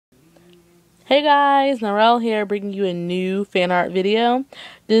Hey guys, Narelle here, bringing you a new fan art video.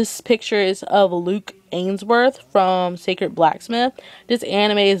 This picture is of Luke Ainsworth from Sacred Blacksmith. This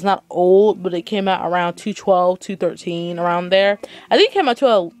anime is not old, but it came out around 2012, 2013, around there. I think it came out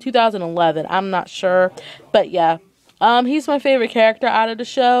 2011, I'm not sure, but yeah. He's my favorite character out of the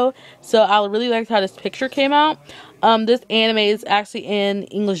show, so I really liked how this picture came out. This anime is actually in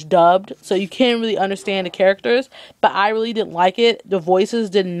English dubbed, so you can't really understand the characters, but I really didn't like it. The voices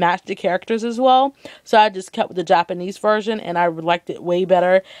didn't match the characters as well, so I just kept with the Japanese version, and I liked it way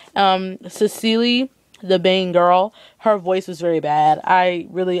better. Cecily, the main girl, her voice was very bad. I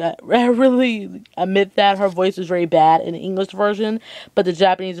really admit that her voice was very bad in the English version, but the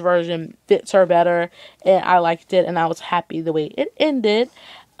Japanese version fits her better, and I liked it, and I was happy the way it ended.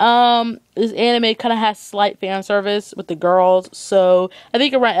 This anime kind of has slight fan service with the girls, so I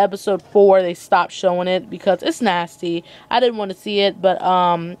think around episode 4 they stopped showing it because it's nasty. I didn't want to see it, but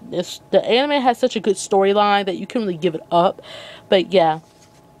the anime has such a good storyline that you couldn't really give it up. But yeah,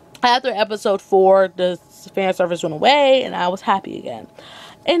 after episode 4, the fan service went away, and I was happy again.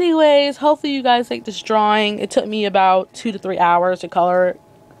 Anyways, hopefully you guys like this drawing. It took me about 2 to 3 hours to color,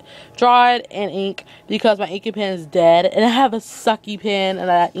 draw it, and ink because my inking pen is dead, and I have a sucky pen and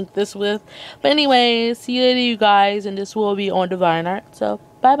I ink this with. But anyways, see you later, you guys, and this will be on Divine Art. So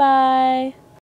bye bye.